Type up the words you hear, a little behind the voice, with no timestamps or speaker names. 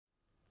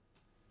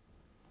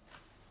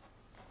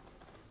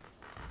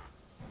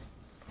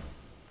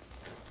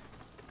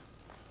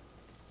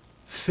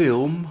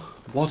film,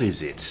 what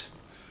is it?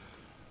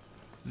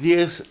 The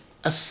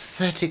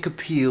aesthetic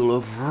appeal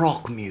of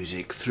rock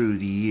music through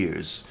the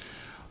years.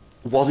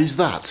 What is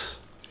that?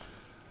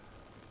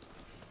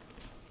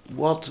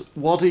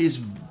 What is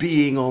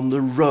being on the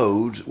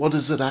road? What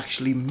does it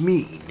actually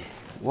mean?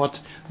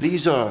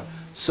 These are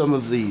some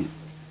of the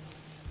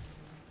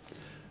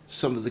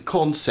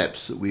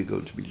concepts that we're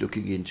going to be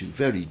looking into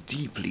very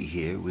deeply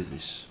here with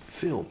this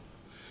film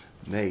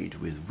made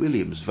with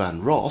Williams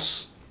Van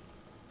Ross,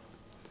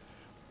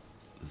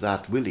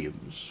 that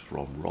Williams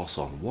from Ross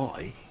on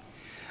Y,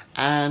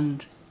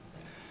 and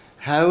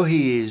how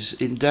he is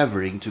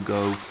endeavouring to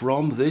go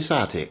from this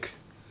attic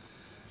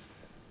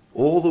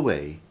all the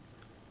way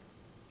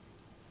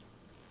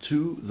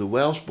to the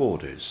Welsh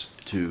borders,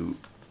 to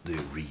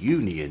the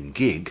reunion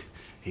gig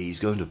he's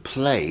going to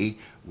play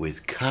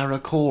with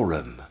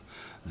Karakorum,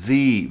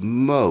 the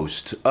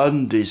most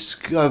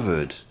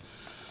undiscovered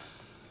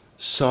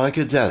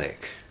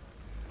psychedelic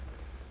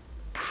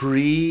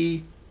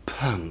pre-punk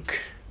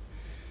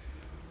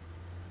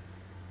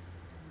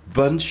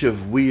bunch of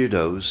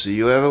weirdos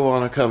you ever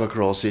want to come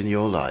across in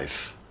your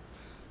life.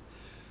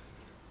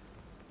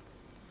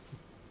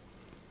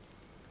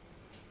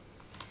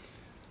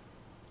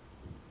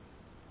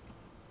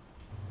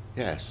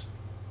 Yes.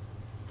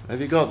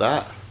 Have you got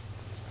that?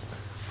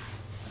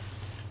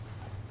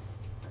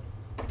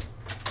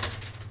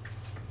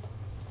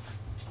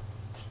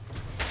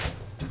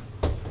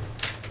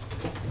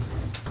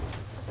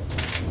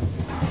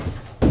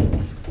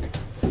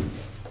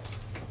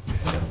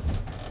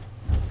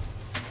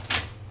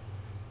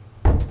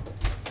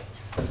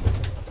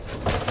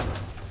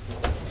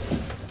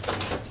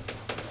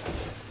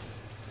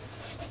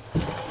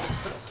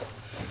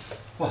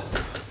 What?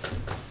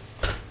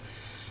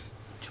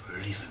 Too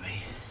early for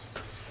me.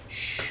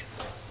 Shh.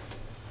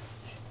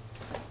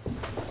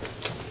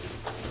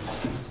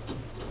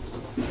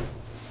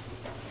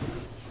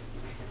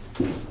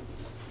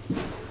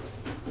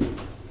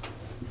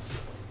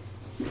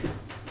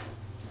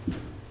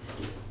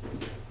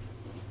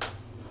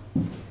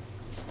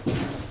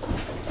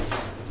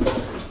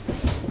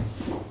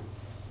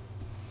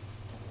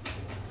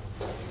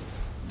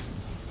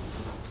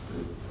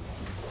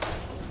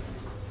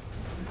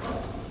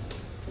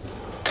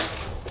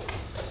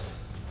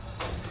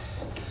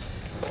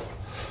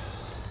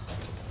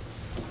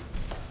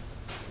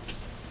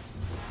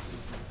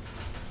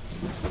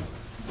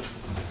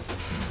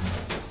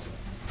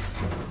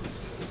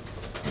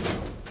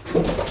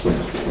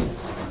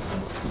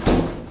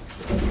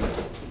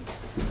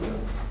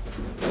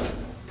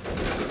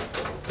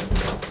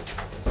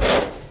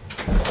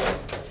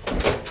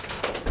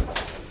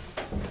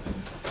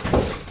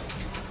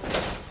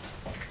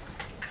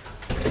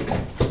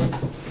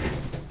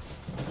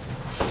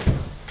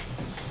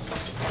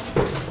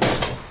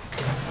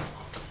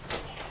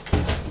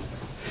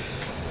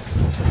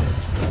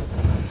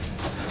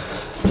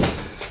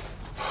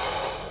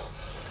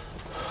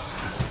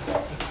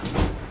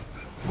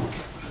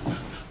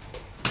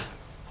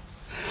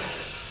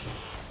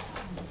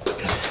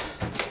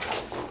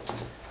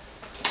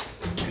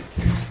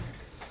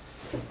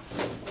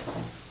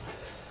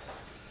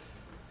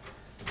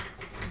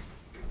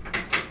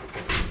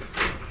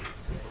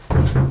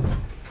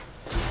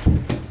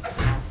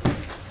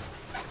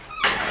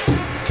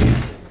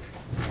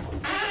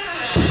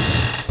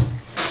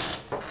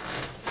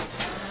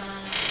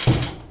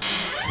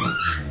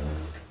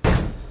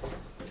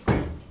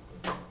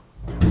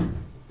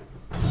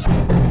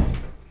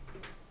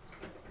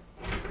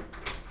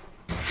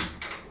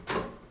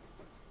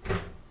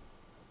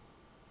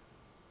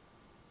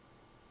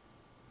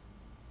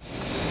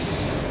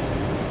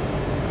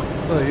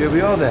 Well, here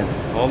we are then,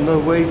 on the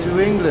way to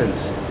England.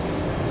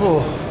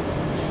 Oh,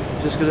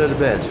 just got out of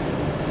bed.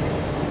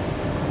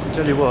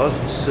 Tell you what,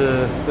 it's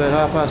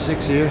about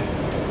 6:30 here,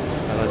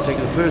 and I'm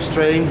taking the first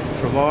train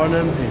from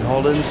Arnhem in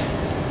Holland,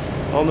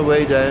 on the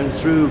way down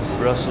through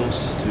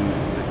Brussels to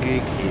the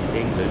gig in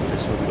England.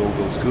 Let's hope it all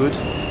goes good.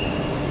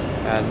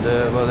 And,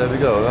 well, there we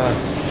go.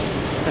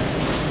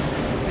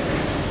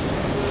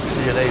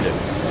 See you later.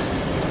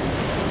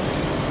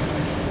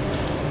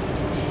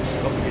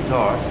 Got the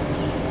guitar.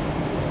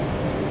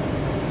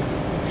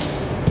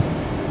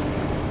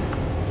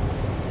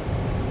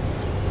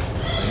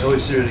 I know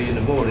it's early in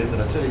the morning, but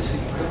I tell you, see,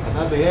 I've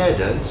had my hair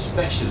done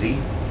specially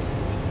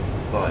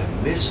by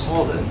Miss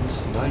Holland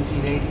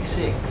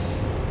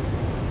 1986.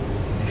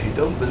 And if you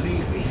don't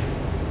believe me,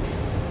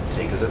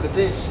 take a look at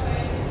this.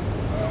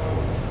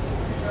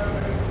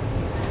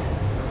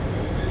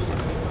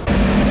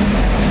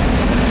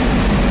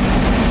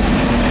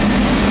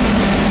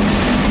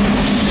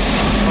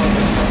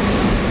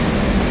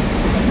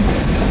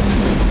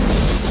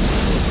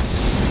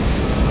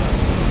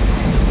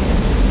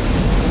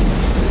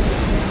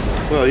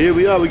 Well, here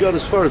we are, we got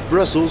as far as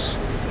Brussels,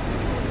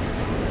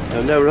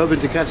 and now we're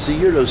hoping to catch the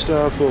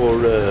Eurostar for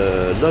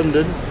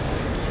London.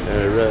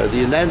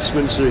 The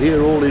announcements are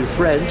here all in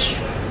French,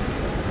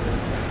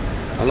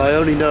 and I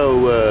only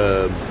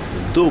know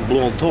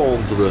double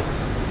entendre.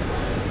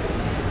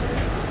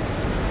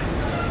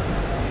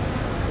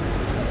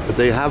 but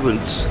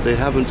they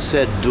haven't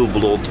said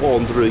double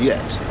entendre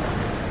yet.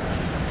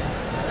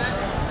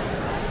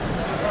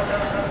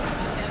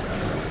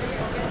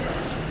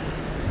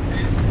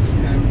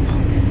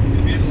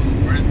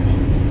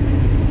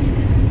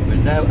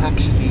 We're now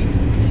actually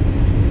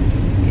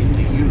in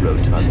the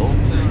Eurotunnel,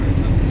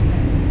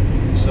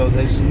 so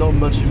there's not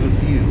much of a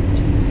view.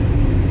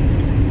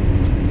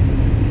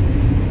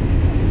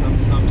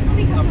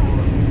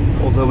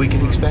 Although we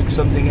can expect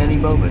something any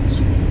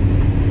moment.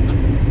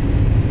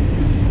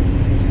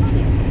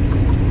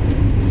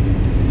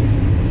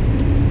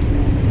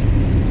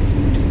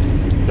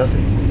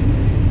 Nothing.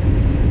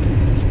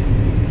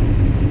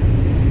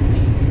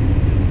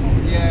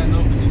 Yeah,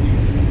 nobody.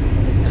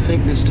 I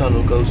think this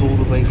tunnel goes all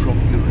the way from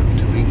Europe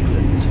to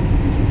England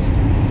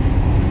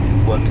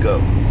in one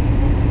go.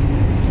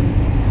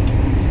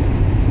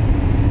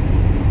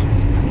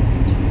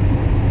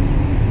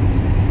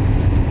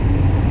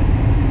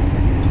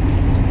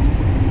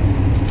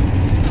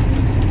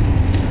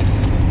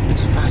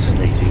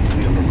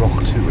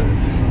 Rock tour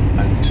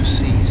and to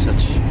see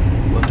such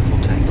wonderful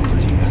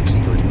technology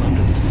actually going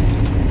under the sea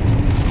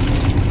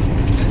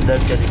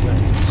without getting wet.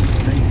 It's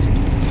amazing.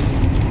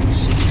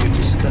 Sitting here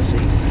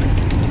discussing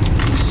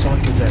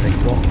psychedelic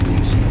rock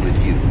music with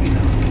you, you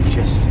know,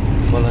 just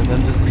while I'm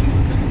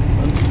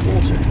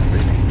underwater,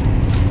 really.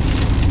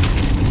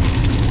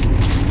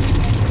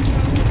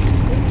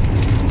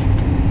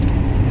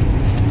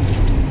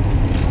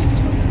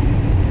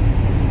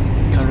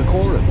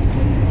 Karakorum.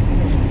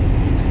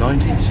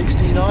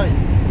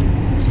 1969.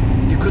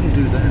 You couldn't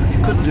do that.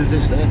 You couldn't do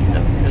this then, you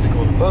know. You had to go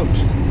on a boat.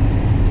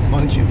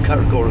 Mind you,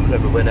 Karakorum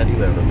never went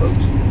anywhere on a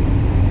boat.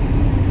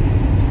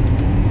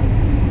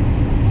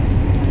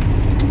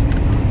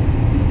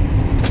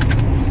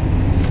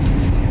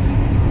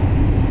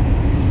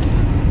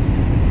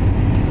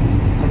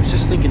 I was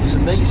just thinking, it's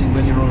amazing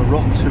when you're on a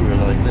rock tour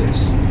like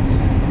this,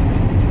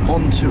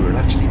 on tour,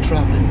 actually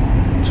travelling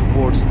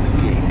towards the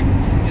gig.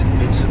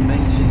 It's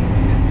amazing.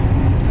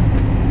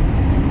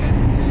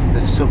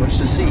 There's so much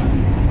to see.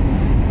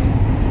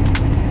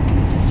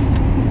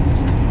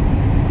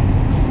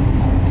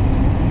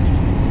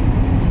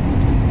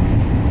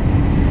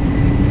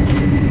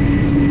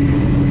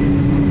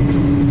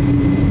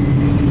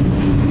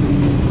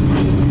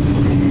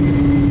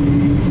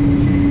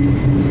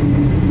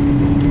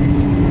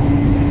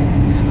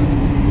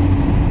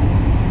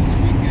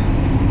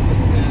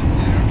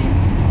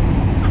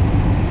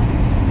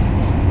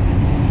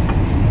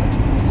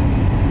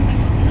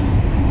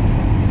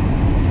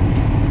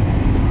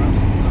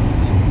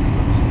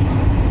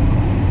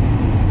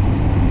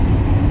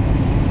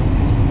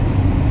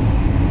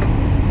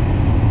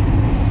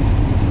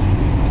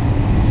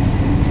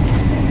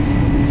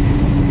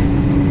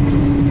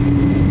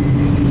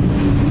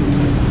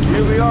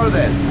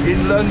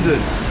 In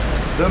London,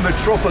 the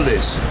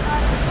metropolis.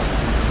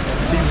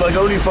 Seems like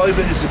only 5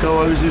 minutes ago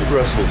I was in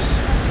Brussels.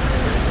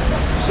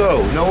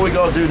 So, now all we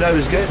got to do now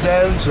is get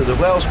down to the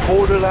Welsh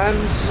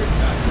borderlands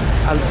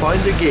and find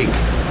a gig.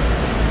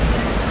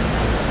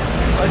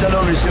 I don't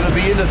know if it's going to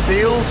be in a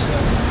field.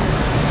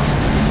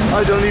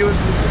 I don't even,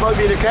 it might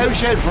be in a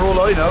cowshed for all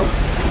I know.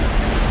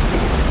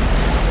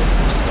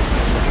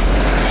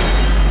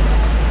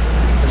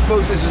 I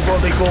suppose this is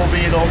what they call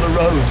being on the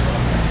road.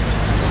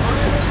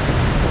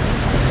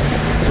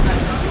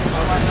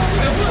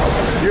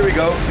 Here we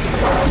go.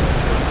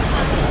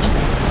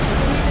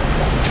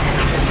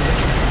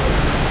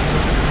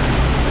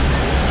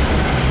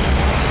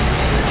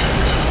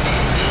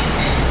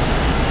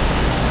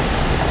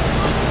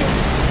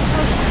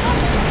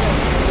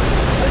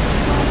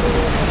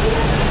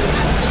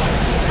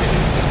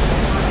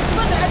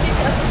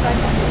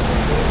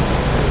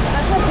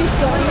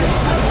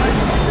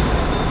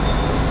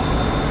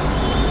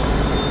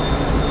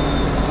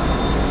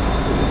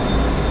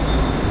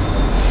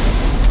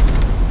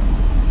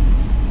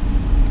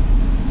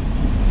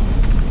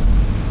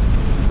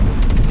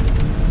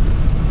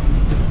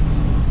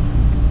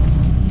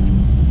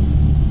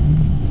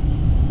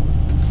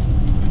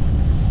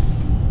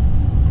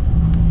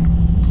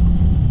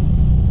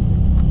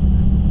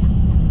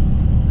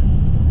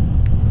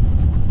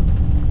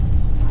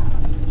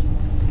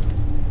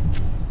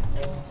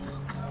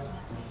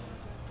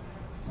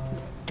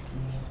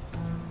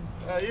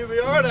 Here we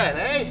are then,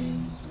 eh?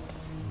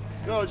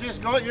 God,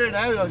 just got here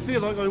now. I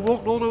feel like I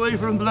walked all the way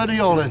from bloody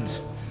Holland.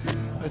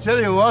 I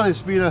tell you what,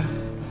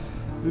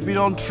 we've been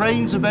on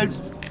trains about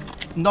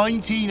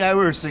 19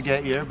 hours to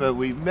get here, but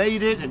we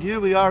made it, and here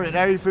we are in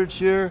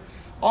Herefordshire,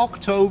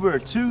 October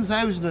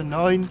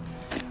 2009,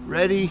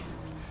 ready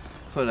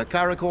for the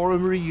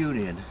Karakorum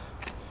reunion.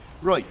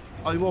 Right,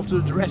 I'm off to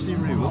the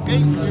dressing room, okay?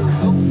 Here we go.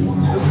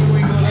 Look who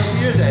we got up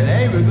here then,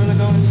 eh? We're gonna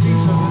go and see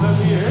something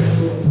up here.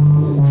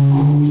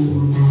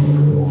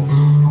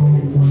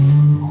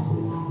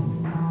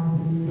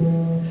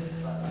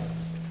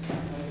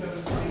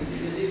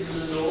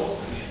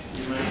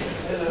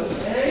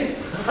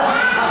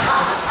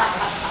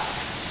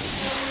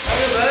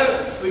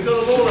 We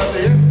got them all up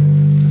here.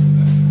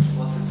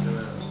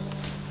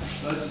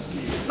 Nice to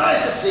see you.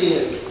 Nice to see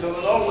you. Come a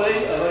long way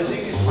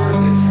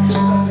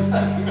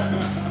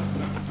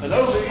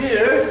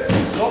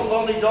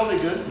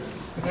Donegan.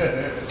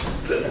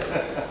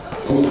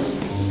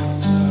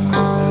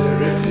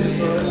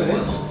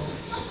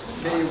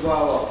 Can you go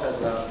off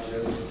that loud,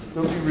 Joe?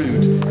 Don't be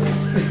rude.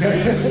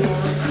 That's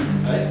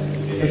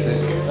it.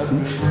 That's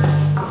good.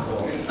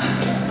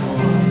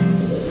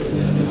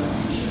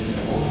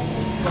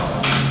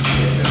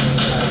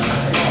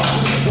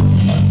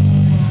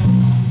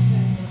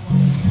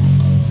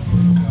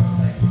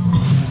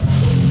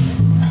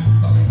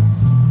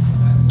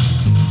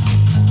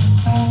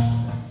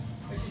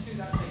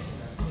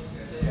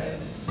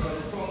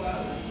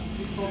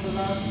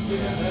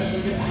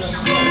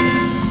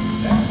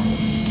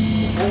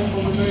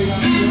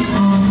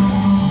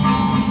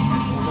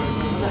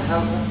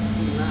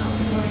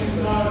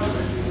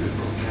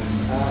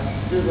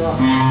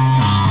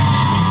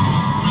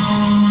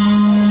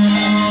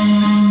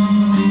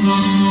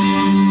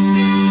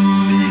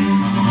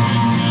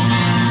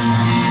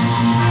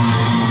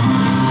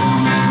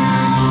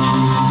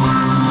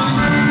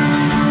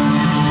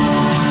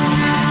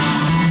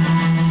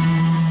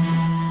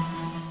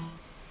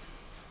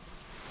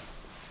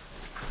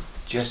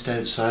 Just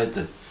outside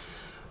the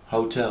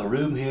hotel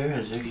room here,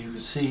 as you can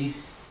see,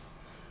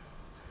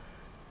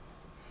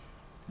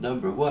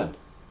 number 1.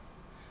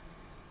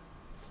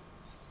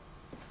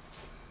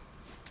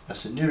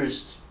 That's the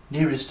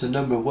nearest to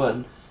number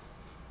 1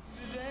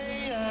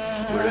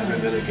 we're ever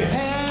gonna get.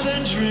 Had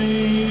a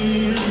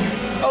dream,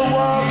 a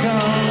walk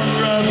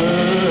on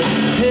rubber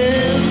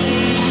hills,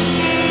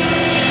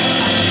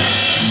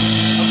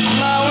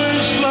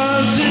 flowers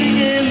floating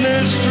in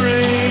the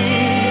stream.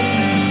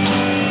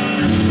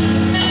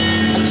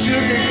 I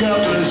took a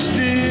couple of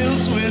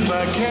stills with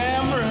my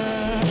camera.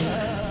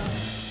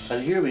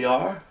 And here we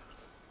are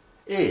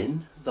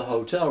in the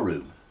hotel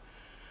room.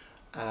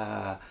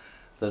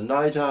 The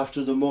night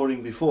after the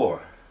morning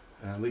before,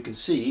 and we can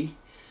see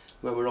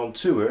when we're on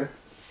tour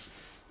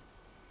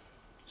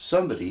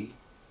somebody,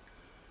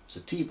 it's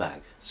a tea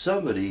bag,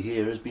 somebody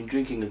here has been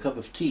drinking a cup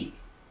of tea.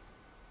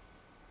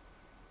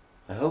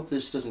 I hope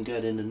this doesn't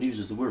get in the news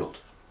of the world.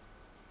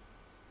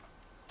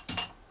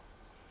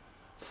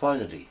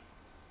 Finally,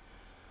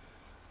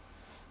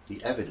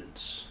 the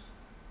evidence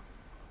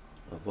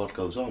of what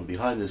goes on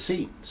behind the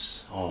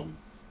scenes on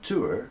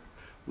tour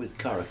with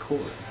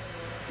Karakorum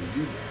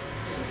reunion.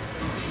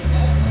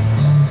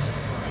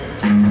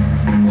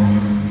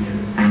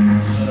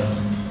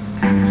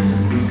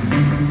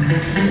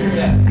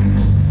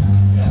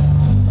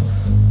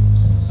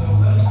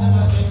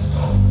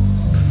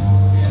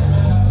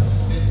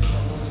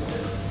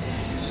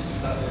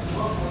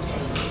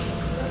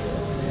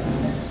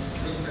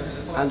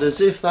 And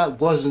as if that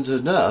wasn't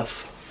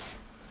enough,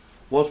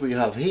 what we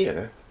have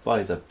here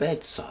by the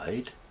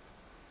bedside,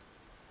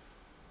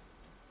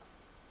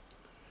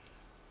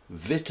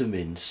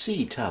 vitamin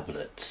C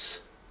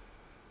tablets.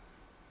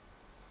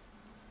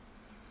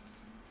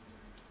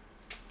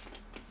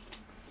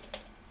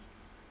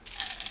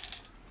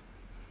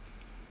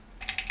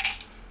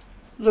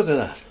 Look at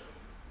that.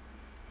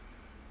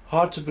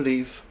 Hard to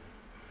believe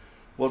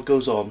what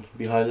goes on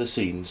behind the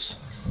scenes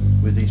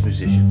with these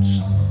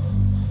musicians.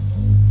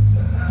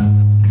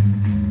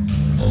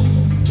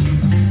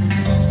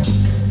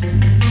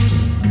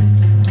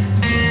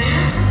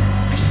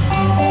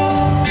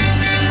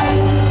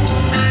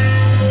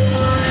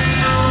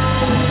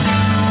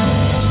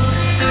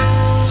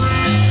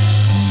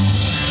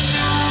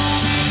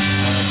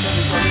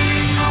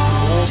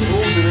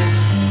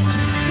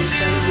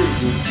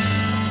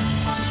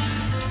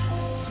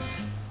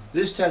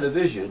 This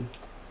television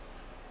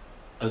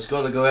has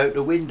got to go out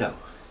the window.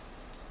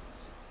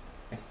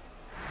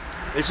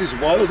 This is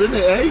wild, isn't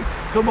it, eh?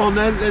 Come on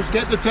then, let's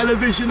get the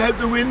television out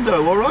the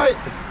window, alright?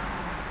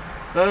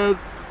 The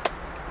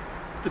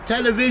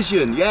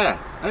television, yeah.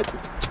 Oh.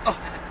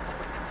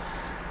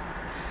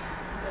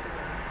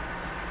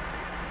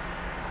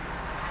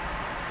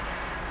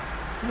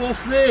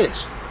 What's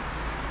this?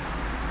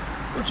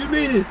 What do you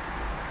mean?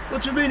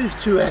 What do you mean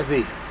it's too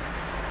heavy?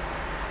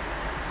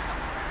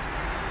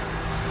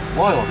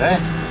 Wild, eh?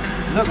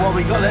 Look what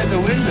we got out the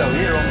window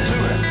here on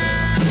tour.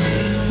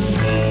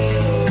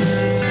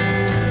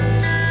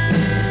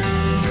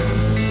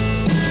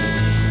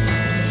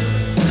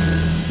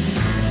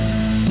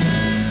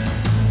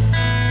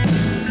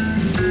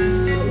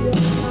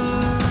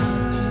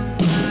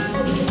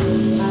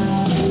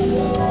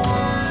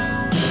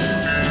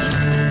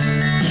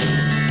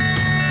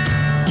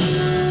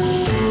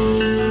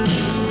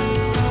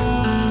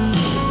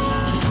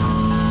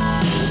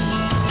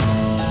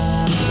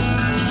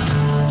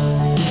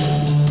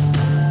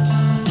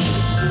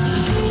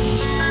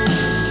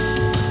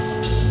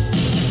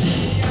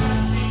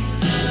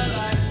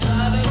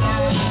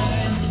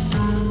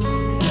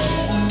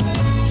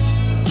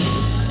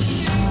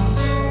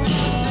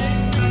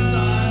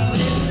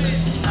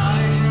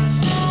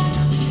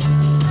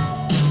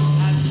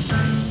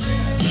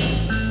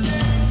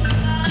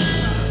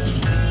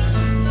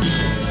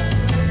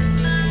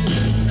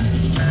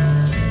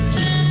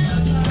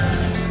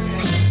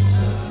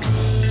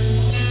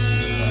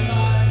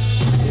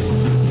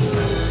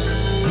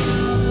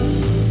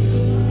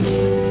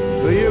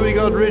 here we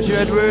got Rich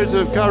Edwards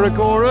of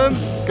Karakorum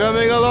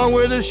coming along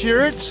with a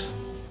shirt.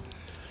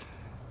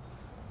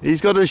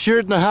 He's got a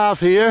shirt and a half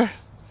here.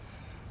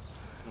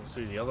 I'll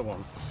see the other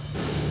one.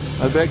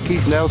 I bet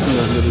Keith Nelson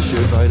hasn't got a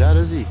shirt like that,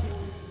 has he?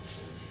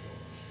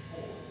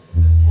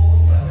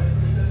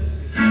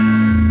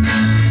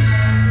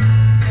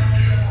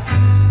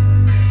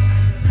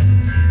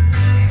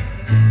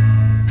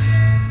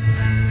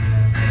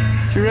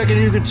 Do you reckon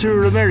you could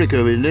tour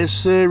America in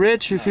this,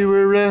 Rich, if you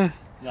were...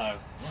 No.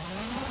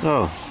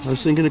 Oh, I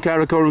was thinking of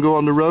Karakorum go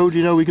on the road,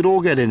 you know, we could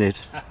all get in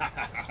it.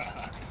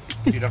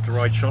 You'd have to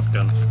ride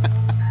shotgun.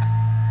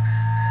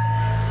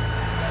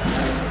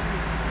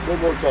 One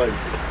more time.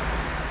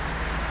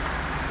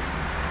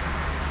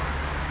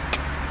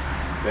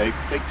 Okay,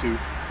 take two.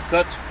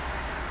 Cut.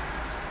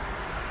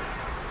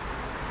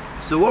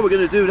 So what we're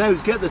going to do now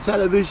is get the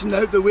television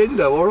out the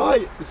window,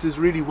 alright? This is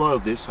really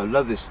wild, this. I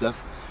love this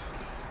stuff.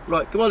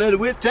 Right, come on,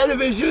 Edward.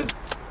 Television!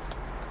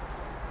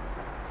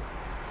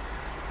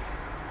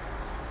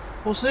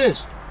 What's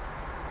this?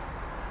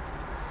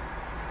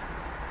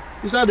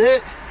 Is that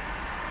it?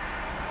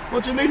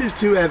 What do you mean it's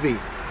too heavy?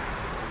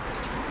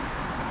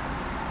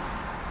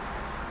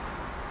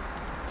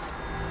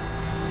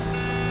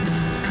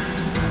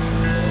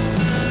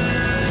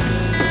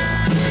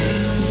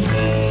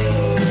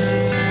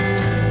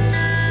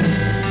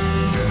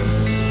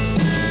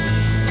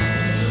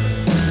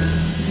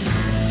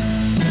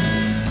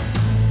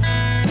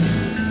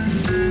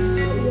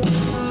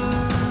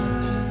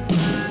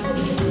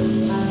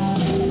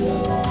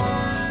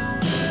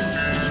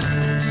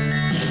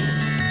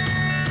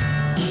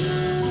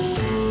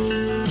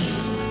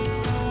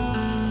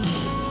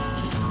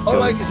 Oh,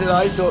 like I said,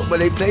 I thought when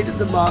they played at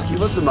the Marquee, it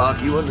was the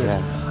Marquee, wasn't it?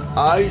 Yeah.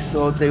 I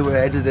thought they were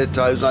ahead of their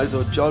times. I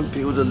thought John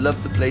Peel would have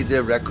loved to play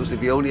their records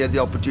if he only had the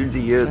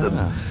opportunity to hear them.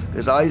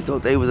 Because I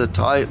thought they were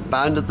the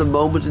band at the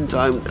moment in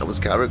time that was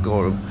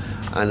Karakorum.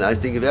 And I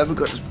think if he ever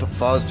got as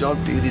far as John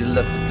Peel, he'd have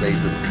loved to play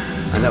them.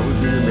 And that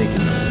would be the making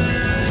of it.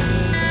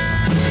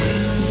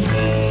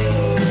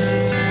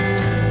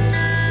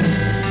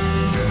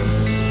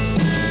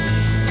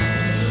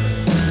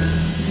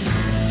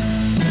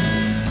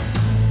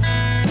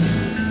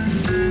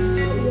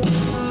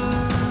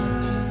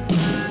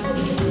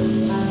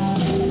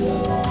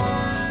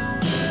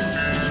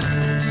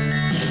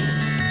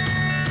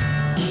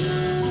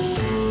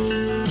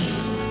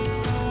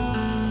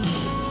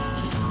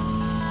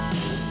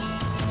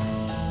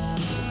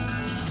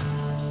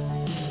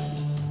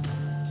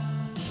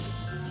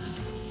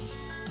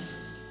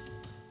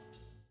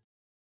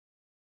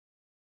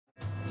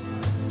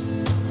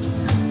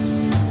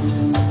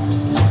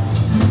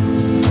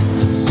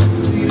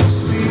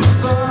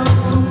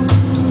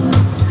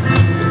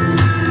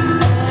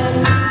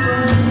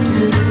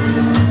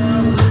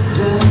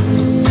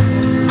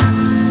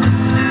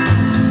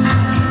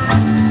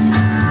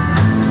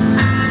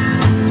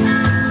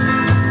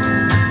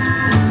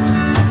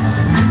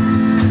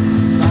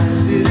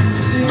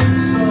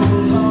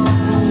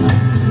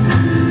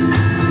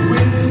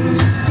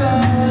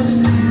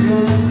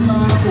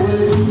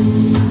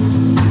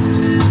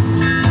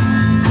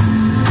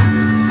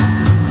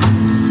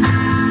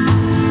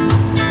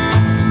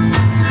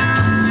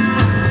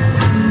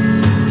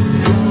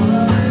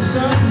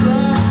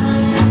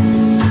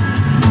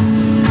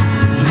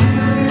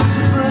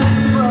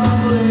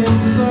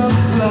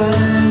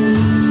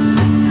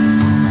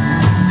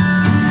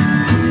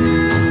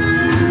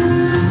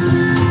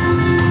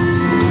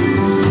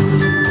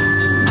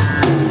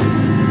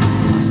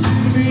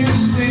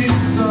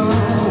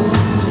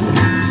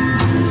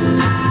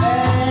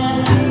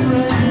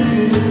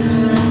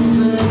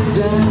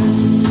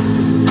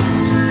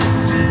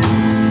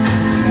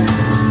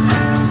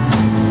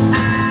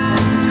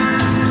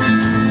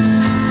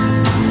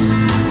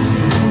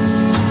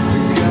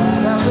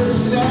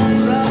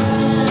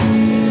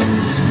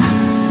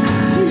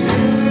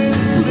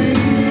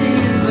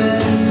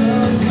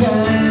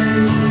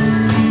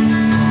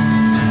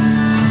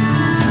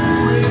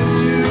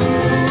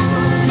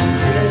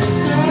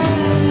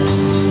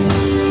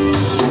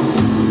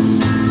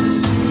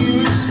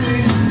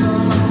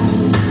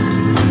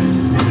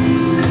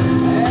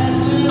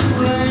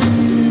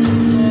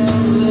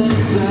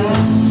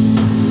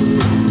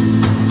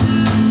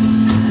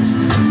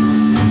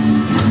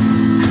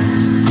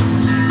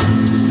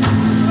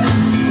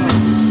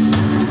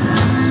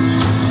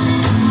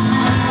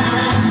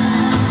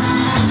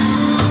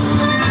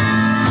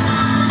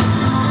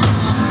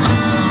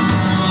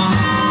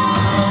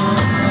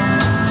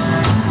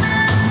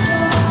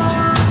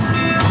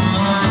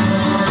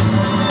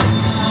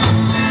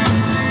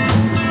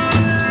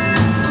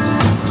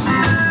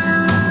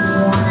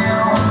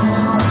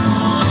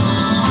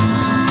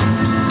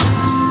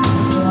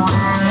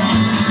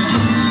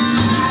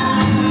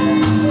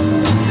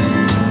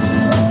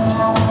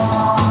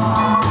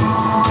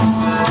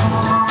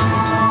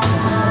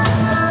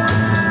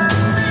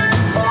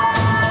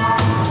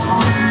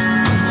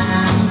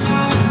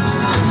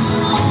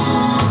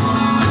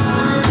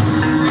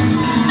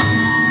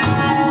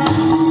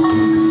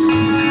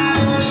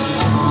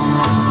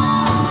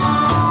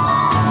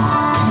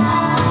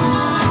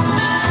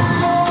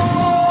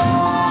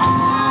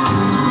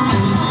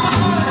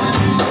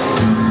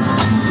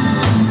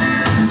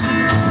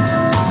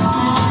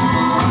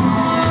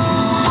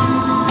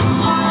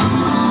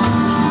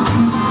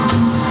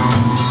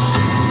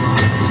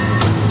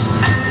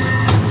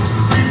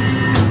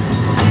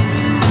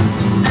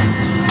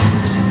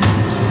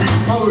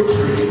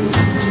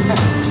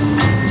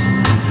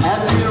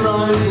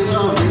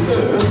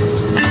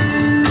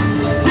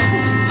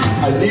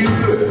 new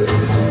birth.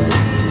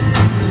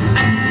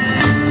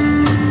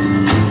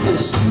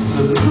 As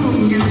the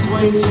moon gives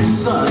way to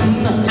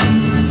sun,